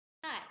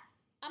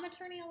I'm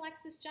attorney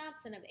Alexis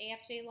Johnson of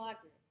AFJ Law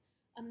Group,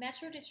 a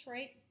Metro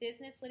Detroit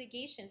business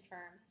litigation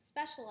firm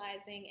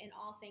specializing in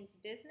all things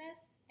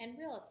business and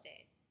real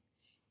estate.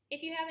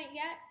 If you haven't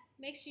yet,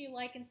 make sure you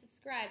like and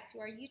subscribe to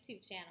our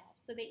YouTube channel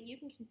so that you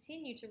can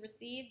continue to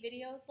receive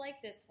videos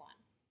like this one.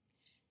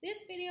 This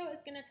video is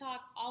going to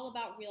talk all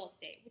about real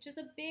estate, which is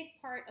a big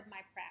part of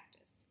my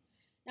practice.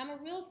 Now, I'm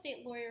a real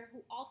estate lawyer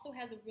who also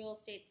has a real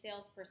estate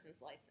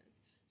salesperson's license.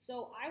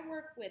 So I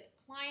work with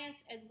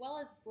clients as well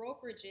as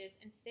brokerages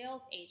and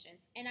sales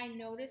agents, and I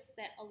noticed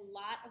that a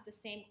lot of the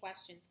same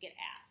questions get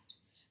asked.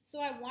 So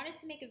I wanted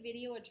to make a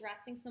video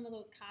addressing some of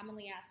those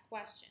commonly asked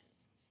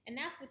questions. And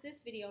that's what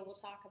this video will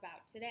talk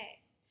about today.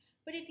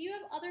 But if you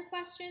have other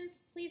questions,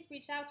 please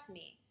reach out to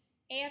me,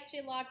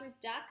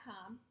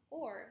 afjlawgroup.com,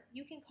 or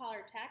you can call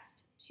or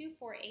text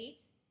 248-266-2135.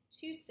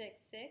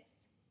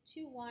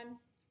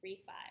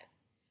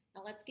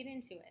 Now let's get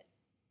into it.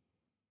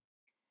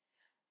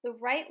 The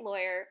right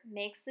lawyer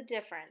makes the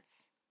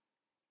difference.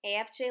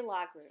 AFJ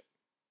Law Group.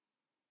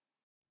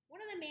 One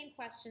of the main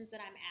questions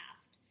that I'm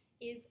asked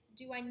is,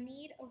 do I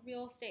need a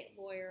real estate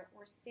lawyer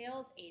or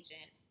sales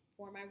agent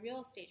for my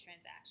real estate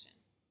transaction?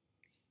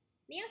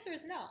 The answer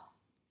is no.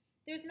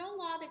 There's no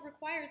law that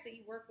requires that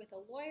you work with a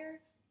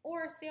lawyer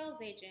or a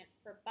sales agent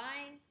for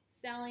buying,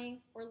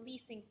 selling, or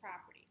leasing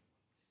property.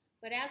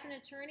 But as an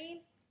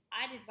attorney,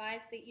 I'd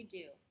advise that you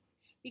do,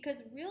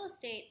 because real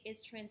estate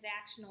is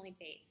transactionally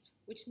based,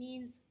 which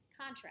means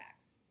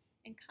contracts,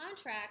 and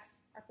contracts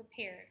are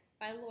prepared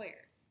by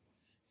lawyers.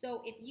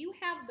 So if you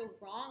have the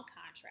wrong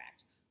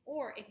contract,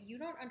 or if you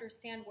don't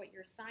understand what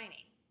you're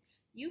signing,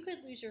 you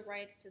could lose your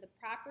rights to the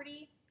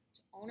property,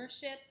 to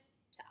ownership,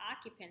 to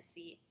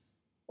occupancy,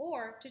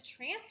 or to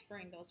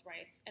transferring those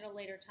rights at a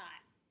later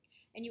time.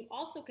 And you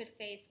also could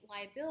face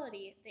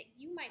liability that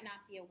you might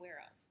not be aware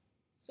of.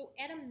 So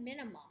at a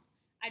minimum,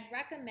 I'd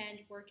recommend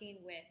working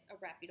with a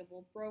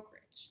reputable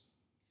brokerage.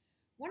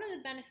 One of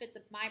the benefits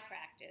of my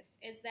practice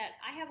is that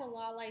I have a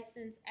law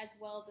license as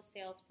well as a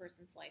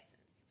salesperson's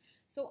license.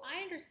 So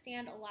I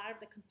understand a lot of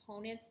the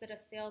components that a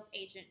sales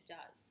agent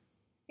does.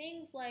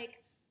 Things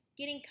like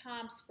getting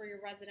comps for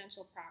your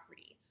residential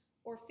property,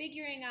 or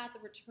figuring out the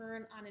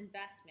return on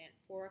investment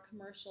for a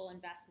commercial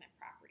investment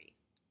property,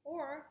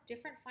 or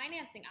different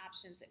financing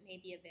options that may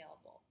be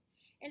available.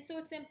 And so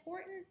it's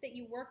important that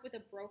you work with a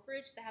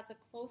brokerage that has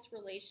a close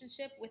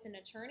relationship with an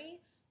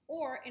attorney,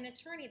 or an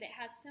attorney that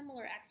has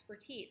similar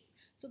expertise,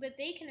 so that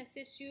they can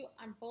assist you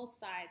on both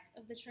sides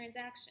of the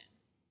transaction.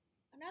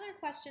 Another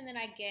question that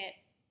I get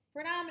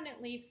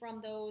predominantly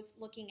from those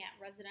looking at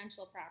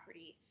residential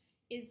property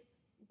is,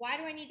 why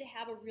do I need to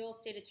have a real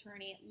estate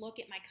attorney look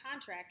at my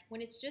contract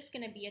when it's just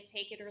going to be a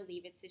take it or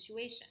leave it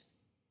situation?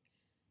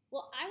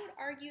 Well, I would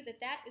argue that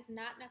that is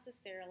not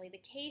necessarily the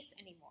case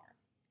anymore.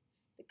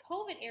 The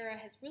COVID era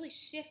has really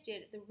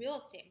shifted the real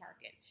estate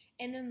market,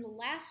 and in the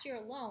last year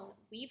alone,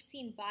 we've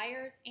seen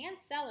buyers and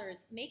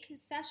sellers make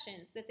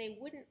concessions that they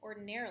wouldn't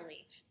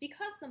ordinarily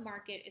because the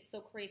market is so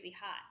crazy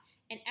hot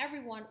and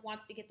everyone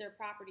wants to get their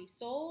property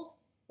sold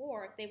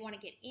or they want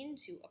to get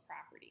into a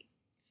property.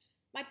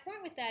 My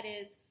point with that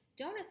is,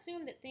 don't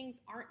assume that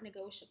things aren't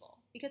negotiable,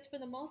 because for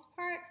the most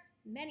part,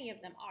 many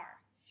of them are.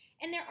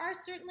 And there are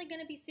certainly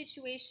going to be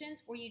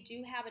situations where you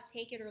do have a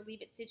take it or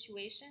leave it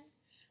situation,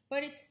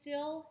 but it's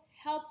still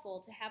helpful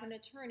to have an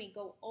attorney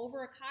go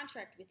over a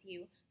contract with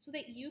you so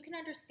that you can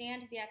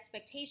understand the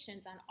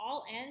expectations on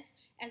all ends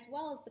as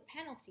well as the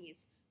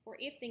penalties for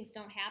if things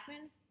don't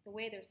happen the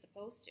way they're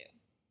supposed to.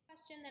 The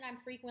question that I'm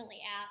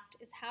frequently asked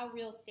is how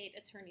real estate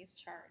attorneys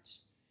charge.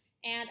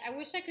 And I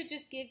wish I could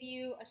just give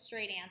you a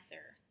straight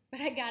answer, but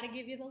I gotta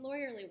give you the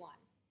lawyerly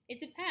one. It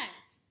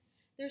depends.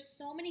 There's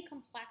so many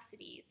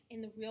complexities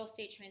in the real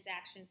estate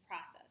transaction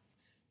process,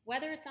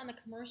 whether it's on the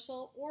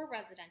commercial or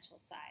residential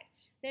side,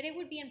 that it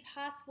would be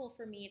impossible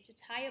for me to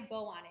tie a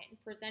bow on it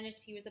and present it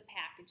to you as a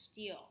package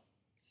deal.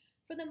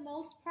 For the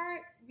most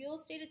part, real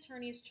estate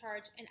attorneys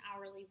charge an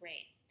hourly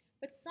rate,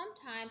 but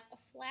sometimes a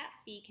flat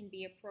fee can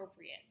be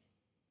appropriate.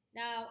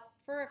 Now,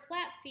 for a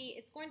flat fee,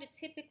 it's going to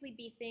typically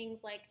be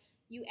things like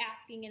you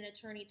asking an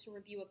attorney to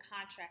review a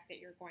contract that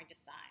you're going to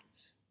sign,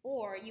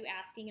 or you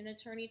asking an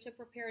attorney to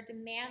prepare a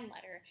demand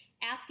letter,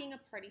 asking a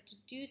party to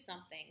do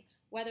something,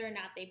 whether or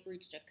not they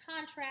breached a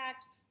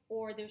contract,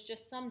 or there's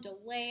just some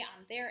delay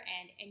on their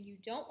end and you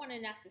don't want to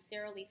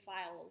necessarily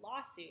file a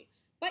lawsuit,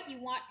 but you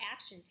want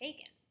action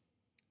taken.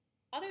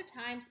 Other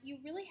times, you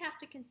really have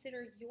to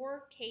consider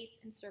your case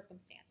and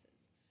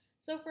circumstances.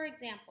 So for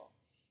example,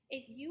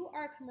 if you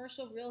are a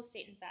commercial real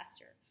estate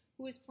investor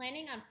who is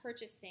planning on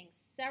purchasing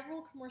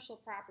several commercial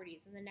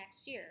properties in the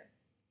next year,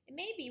 it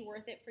may be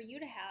worth it for you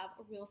to have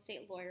a real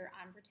estate lawyer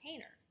on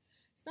retainer.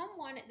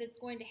 Someone that's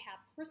going to have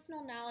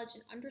personal knowledge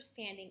and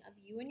understanding of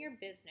you and your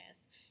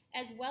business,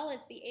 as well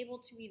as be able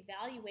to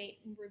evaluate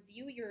and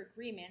review your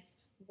agreements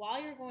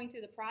while you're going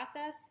through the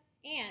process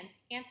and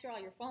answer all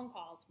your phone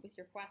calls with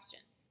your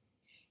questions.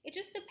 It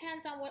just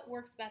depends on what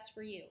works best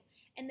for you.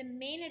 And the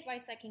main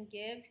advice I can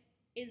give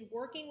is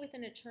working with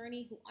an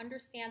attorney who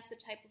understands the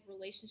type of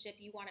relationship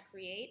you want to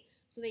create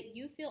so that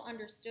you feel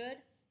understood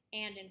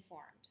and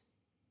informed.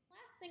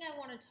 thing I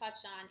want to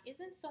touch on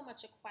isn't so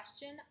much a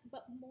question,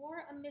 but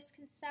more a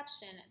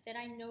misconception that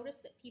I notice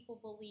that people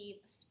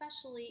believe,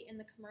 especially in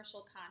the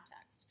commercial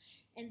context.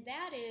 And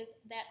that is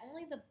that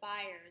only the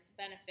buyers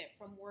benefit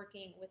from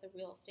working with a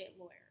real estate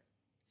lawyer.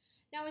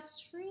 Now,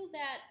 it's true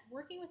that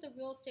working with a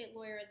real estate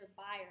lawyer as a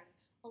buyer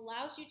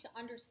allows you to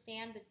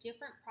understand the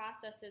different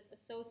processes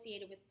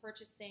associated with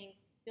purchasing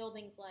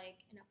buildings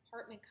like an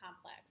apartment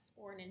complex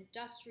or an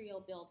industrial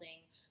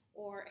building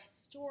or a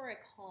historic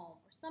home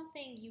or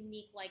something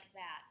unique like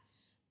that.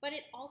 But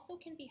it also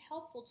can be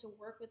helpful to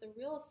work with a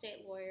real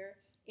estate lawyer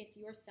if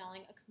you're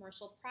selling a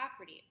commercial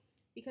property,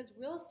 because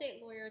real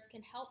estate lawyers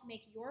can help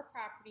make your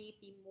property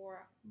be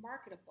more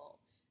marketable,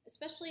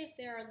 especially if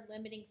there are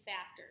limiting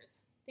factors,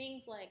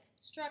 things like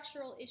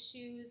structural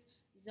issues,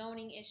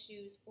 zoning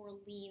issues, or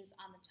liens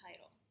on the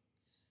title.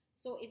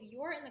 So if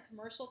you're in the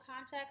commercial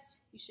context,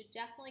 you should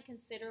definitely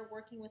consider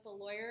working with a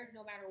lawyer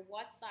no matter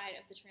what side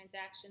of the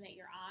transaction that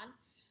you're on.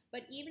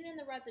 But even in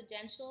the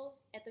residential,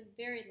 at the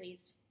very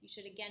least, you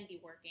should again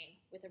be working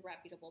with a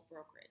reputable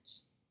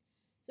brokerage.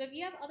 So if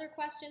you have other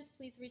questions,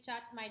 please reach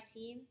out to my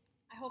team.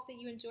 I hope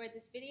that you enjoyed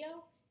this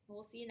video, and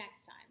we'll see you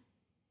next time.